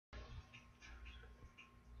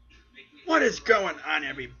What is going on,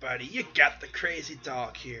 everybody? You got the crazy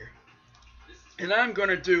dog here. And I'm going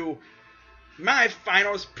to do my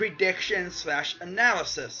finals prediction slash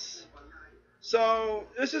analysis. So,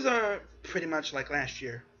 this is pretty much like last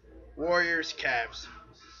year. Warriors, Cavs.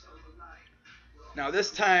 Now,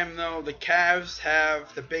 this time, though, the Cavs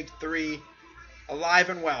have the big three alive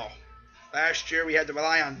and well. Last year, we had to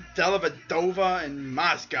rely on Dellavedova and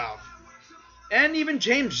Mozgov. And even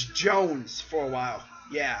James Jones for a while.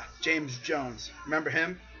 Yeah, James Jones. Remember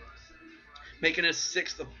him? Making his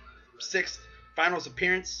sixth finals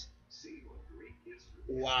appearance.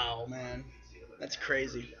 Wow, man. That's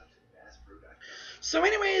crazy. So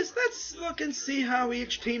anyways, let's look and see how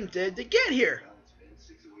each team did to get here.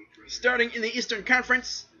 Starting in the Eastern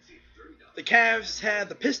Conference, the Cavs had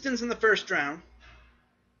the Pistons in the first round.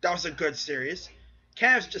 That was a good series.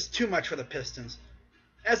 Cavs just too much for the Pistons.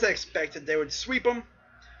 As I expected, they would sweep them.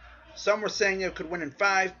 Some were saying they could win in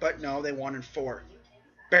 5, but no, they won in 4.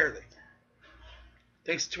 Barely.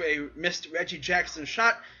 Thanks to a missed Reggie Jackson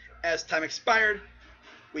shot as time expired,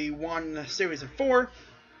 we won the series in 4.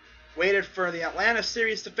 Waited for the Atlanta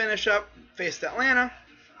series to finish up, faced Atlanta,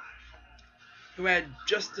 who had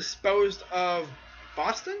just disposed of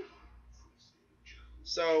Boston.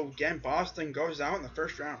 So, again, Boston goes out in the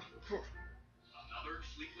first round.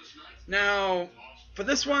 Now, for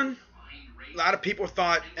this one, a lot of people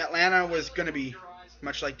thought Atlanta was going to be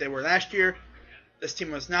much like they were last year. This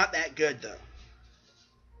team was not that good, though.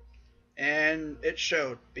 And it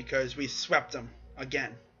showed because we swept them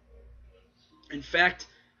again. In fact,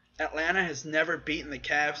 Atlanta has never beaten the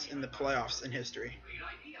Cavs in the playoffs in history.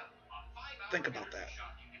 Think about that.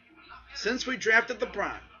 Since we drafted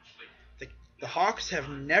LeBron, the Hawks have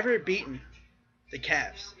never beaten the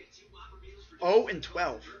Cavs.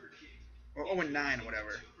 0-12. Or 0-9 or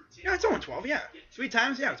whatever. Yeah, it's 0-12, yeah. 3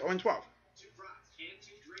 times, yeah, it's 0-12.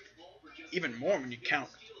 Even more when you count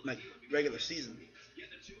like regular season.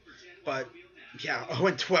 But yeah,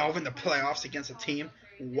 0-12 in the playoffs against a team.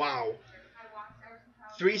 Wow.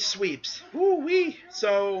 3 sweeps. Woo-wee.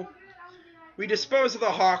 So we disposed of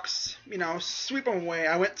the Hawks, sweep them away.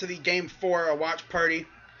 I went to the Game 4, a watch party.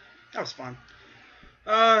 That was fun.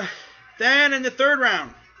 Then in the third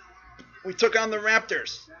round, we took on the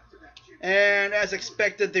Raptors. And as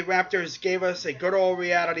expected, the Raptors gave us a good old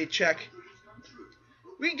reality check.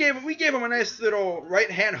 We gave them a nice little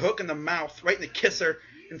right-hand hook in the mouth, right in the kisser,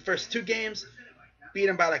 in the first 2 games. Beat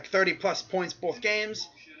them by like 30-plus points both games.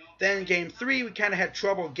 Then Game 3, we kind of had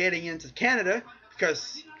trouble getting into Canada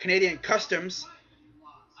because Canadian Customs,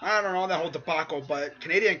 I don't know that whole debacle, but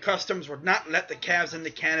Canadian Customs would not let the Cavs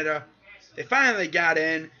into Canada. They finally got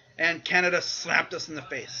in, and Canada slapped us in the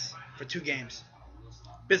face for 2 games.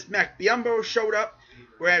 Bismack Biyombo showed up,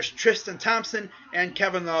 whereas Tristan Thompson and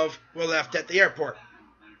Kevin Love were left at the airport.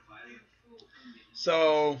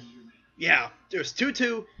 So, yeah, it was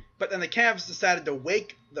 2-2, but then the Cavs decided to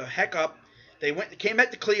wake the heck up. They came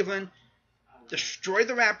back to Cleveland, destroyed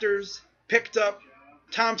the Raptors, picked up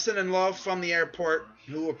Thompson and Love from the airport,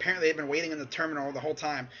 who apparently had been waiting in the terminal the whole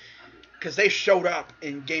time, because they showed up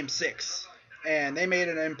in Game 6, and they made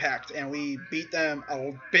an impact, and we beat them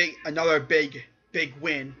another big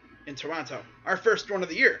win in Toronto. Our first one of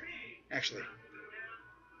the year, actually.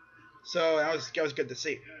 So that was good to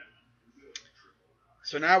see.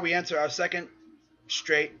 So now we enter our second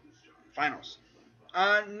straight finals.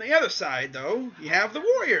 On the other side, though, you have the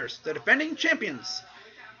Warriors, the defending champions.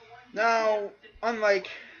 Now, unlike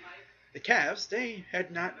the Cavs, they had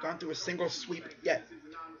not gone through a single sweep yet.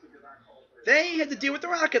 They had to deal with the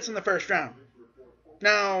Rockets in the first round.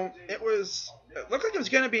 Now, it looked like it was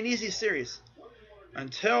going to be an easy series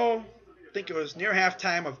until I think it was near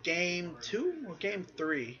halftime of Game 2 or Game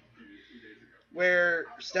 3 where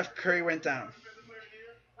Steph Curry went down.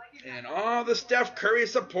 And all the Steph Curry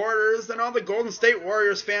supporters and all the Golden State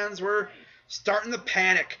Warriors fans were starting to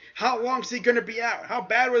panic. How long is he going to be out? How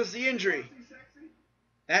bad was the injury?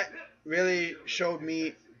 That really showed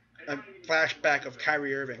me a flashback of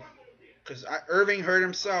Kyrie Irving. Because Irving hurt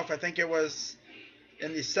himself, I think it was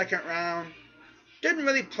in the second round. Didn't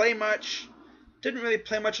really play much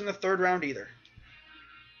in the third round either.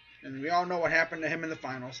 And we all know what happened to him in the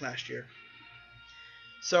finals last year.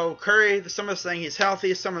 So Curry, some are saying he's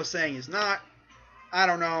healthy, some are saying he's not. I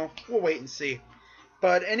don't know. We'll wait and see.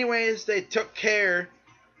 But anyways, they took care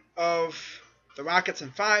of the Rockets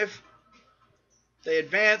in 5. They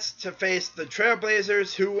advanced to face the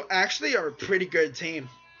Trailblazers, who actually are a pretty good team.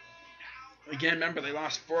 Again, remember, they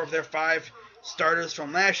lost 4 of their 5 starters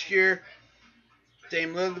from last year.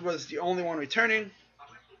 Dame Lillard was the only one returning,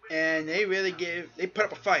 and they put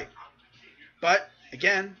up a fight. But,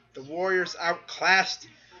 again, the Warriors outclassed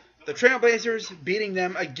the Trailblazers beating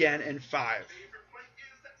them again in 5.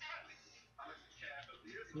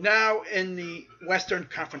 Now in the Western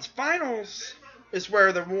Conference Finals is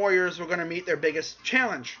where the Warriors were going to meet their biggest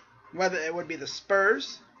challenge, whether it would be the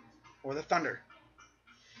Spurs or the Thunder.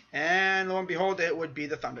 And lo and behold, it would be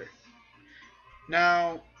the Thunder.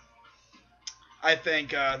 Now, I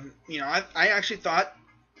think, I actually thought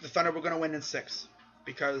the Thunder were going to win in 6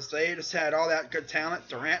 because they just had all that good talent.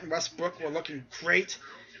 Durant and Westbrook were looking great.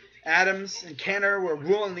 Adams and Kanter were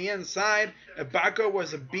ruling the inside. Ibaka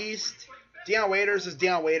was a beast. Deion Waiters is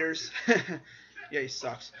Deion Waiters. Yeah, he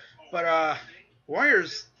sucks. But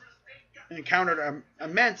Warriors encountered an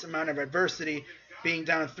immense amount of adversity, being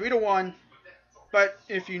down 3-1. But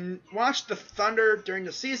if you watched the Thunder during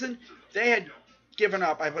the season, they had given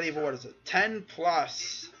up, I believe, 10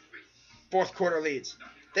 plus fourth quarter leads.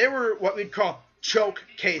 They were what we'd call choke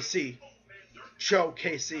KC. Choke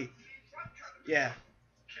KC. Yeah.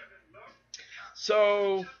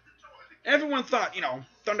 So everyone thought,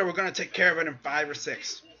 Thunder were going to take care of it in 5 or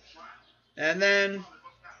 6. And then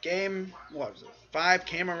game 5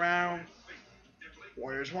 came around,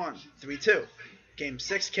 Warriors won 3-2. Game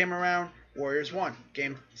 6 came around, Warriors won.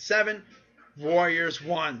 Game 7, Warriors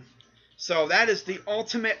won. So that is the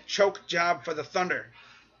ultimate choke job for the Thunder.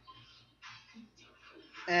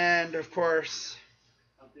 And, of course,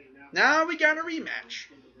 now we got a rematch.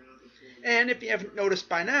 And if you haven't noticed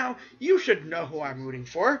by now, you should know who I'm rooting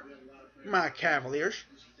for. My Cavaliers,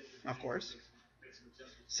 of course.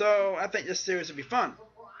 So I think this series will be fun.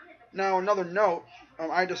 Now, another note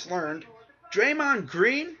I just learned. Draymond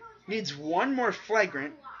Green needs 1 more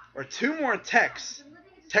flagrant or 2 more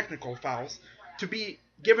technical fouls to be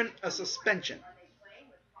given a suspension.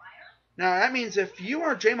 Now that means if you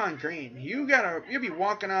are Draymond Green, you'll be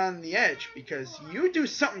walking on the edge because you do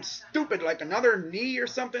something stupid like another knee or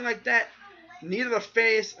something like that, knee to the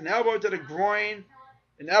face, an elbow to the groin,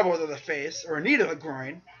 an elbow to the face, or a knee to the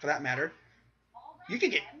groin for that matter, you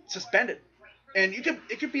could get suspended. And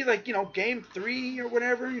it could be like, game 3 or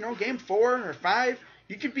whatever, game 4 or 5,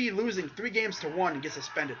 you could be losing 3 games to 1 and get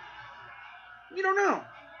suspended. You don't know.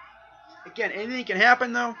 Again, anything can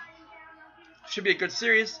happen, though. Should be a good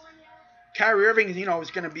series. Kyrie Irving,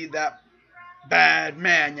 is going to be that bad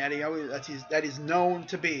man that he's known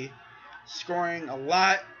to be. Scoring a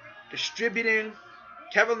lot, distributing.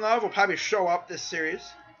 Kevin Love will probably show up this series.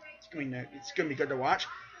 It's going to be good to watch.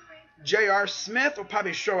 J.R. Smith will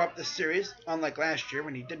probably show up this series, unlike last year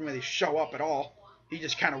when he didn't really show up at all. He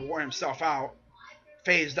just kind of wore himself out,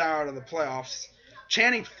 phased out of the playoffs.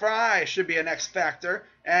 Channing Frye should be an X factor,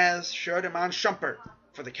 as should Iman Shumpert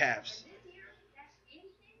for the Cavs.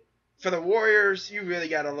 For the Warriors, you really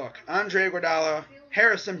got to look. Andre Iguodala,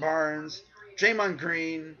 Harrison Barnes, Draymond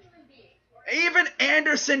Green, even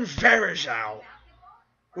Anderson Varejao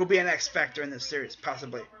will be an X factor in this series,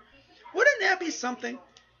 possibly. Wouldn't that be something?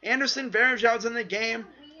 Anderson Varejao's in the game.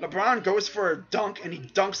 LeBron goes for a dunk, and he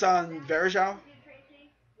dunks on Varejao.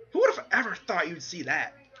 Who would have ever thought you'd see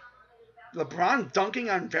that? LeBron dunking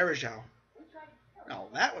on Varejao. No,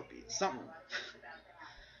 that would be something.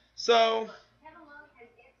 So,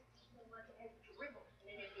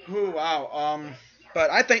 but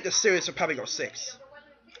I think the series will probably go 6.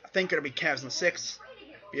 I think it'll be Cavs in 6.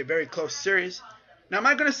 Be a very close series. Now, am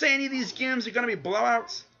I going to say any of these games are going to be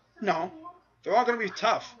blowouts? No. They're all going to be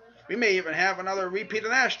tough. We may even have another repeat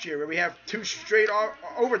of last year where we have 2 straight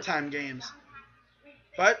overtime games.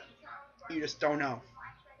 But you just don't know.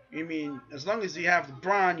 I mean, as long as you have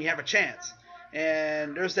LeBron, you have a chance.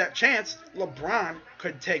 And there's that chance LeBron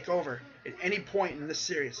could take over at any point in this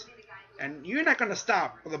series. And you're not going to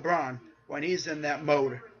stop LeBron when he's in that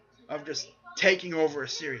mode of just taking over a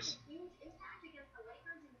series.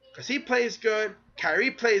 Because he plays good,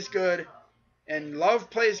 Kyrie plays good, and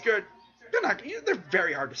Love plays good. They're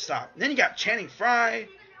very hard to stop. And then you got Channing Frye,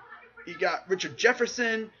 you got Richard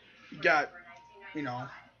Jefferson, you got,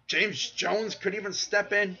 James Jones could even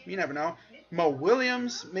step in. You never know. Mo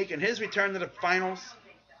Williams making his return to the finals.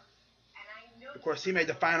 Of course, he made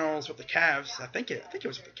the finals with the Cavs. I think it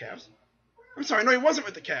was with the Cavs. I'm sorry, no, he wasn't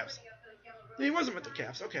with the Cavs. He wasn't with the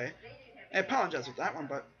Cavs. Okay, I apologize with that one,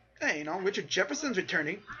 but hey, Richard Jefferson's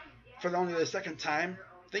returning for only the second time.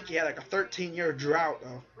 I think he had like a 13-year drought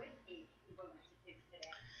though.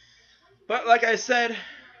 But like I said,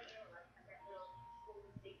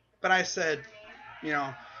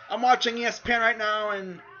 I'm watching ESPN right now,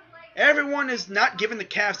 and everyone is not giving the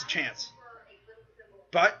Cavs a chance.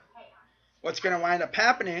 But what's going to wind up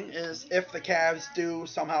happening is if the Cavs do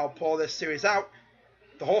somehow pull this series out,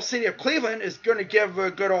 the whole city of Cleveland is going to give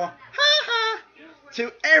a good old ha-ha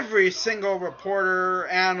to every single reporter,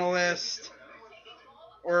 analyst,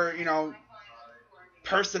 or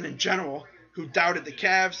person in general who doubted the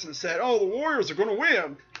Cavs and said, "Oh, the Warriors are going to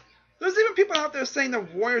win." There's even people out there saying the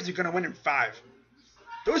Warriors are going to win in 5.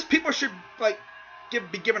 Those people should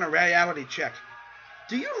be given a reality check.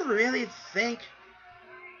 Do you really think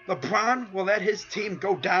LeBron will let his team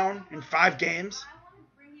go down in 5 games?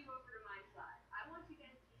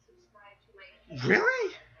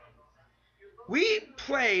 Really? We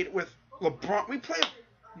played with LeBron.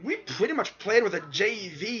 We pretty much played with a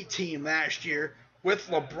JV team last year with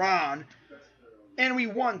LeBron, and we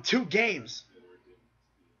won 2 games.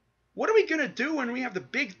 What are we gonna do when we have the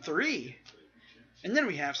big 3? And then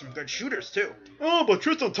we have some good shooters too. Oh, but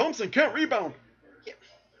Tristan Thompson can't rebound. Yeah.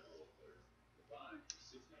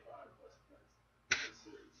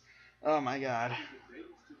 Oh my God.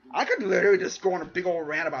 I could literally just go on a big old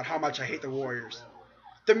rant about how much I hate the Warriors.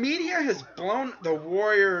 The media has blown the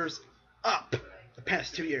Warriors up the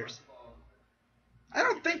past 2 years. I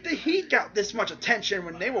don't think the Heat got this much attention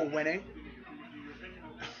when they were winning.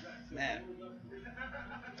 Man.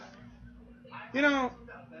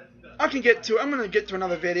 I'm going to get to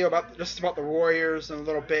another video about the Warriors in a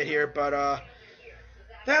little bit here, but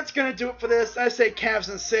that's going to do it for this. I say Cavs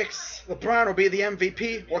in 6. LeBron will be the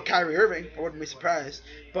MVP, or Kyrie Irving. I wouldn't be surprised.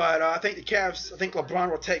 But I think LeBron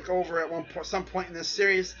will take over at some point in this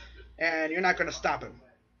series, and you're not going to stop him.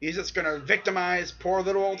 He's just going to victimize poor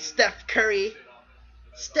little old Steph Curry.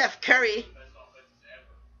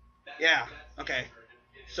 Yeah, okay.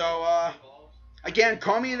 So, again,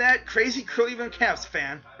 call me that crazy Cleveland Cavs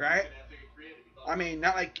fan, right? I mean,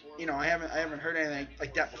 not like, I haven't heard anything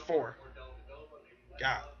like that before.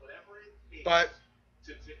 God. But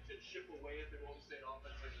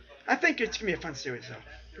I think it's going to be a fun series,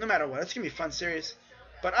 though. No matter what, it's going to be a fun series.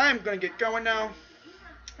 But I'm going to get going now.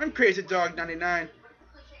 I'm Crazy Dog 99,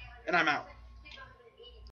 and I'm out.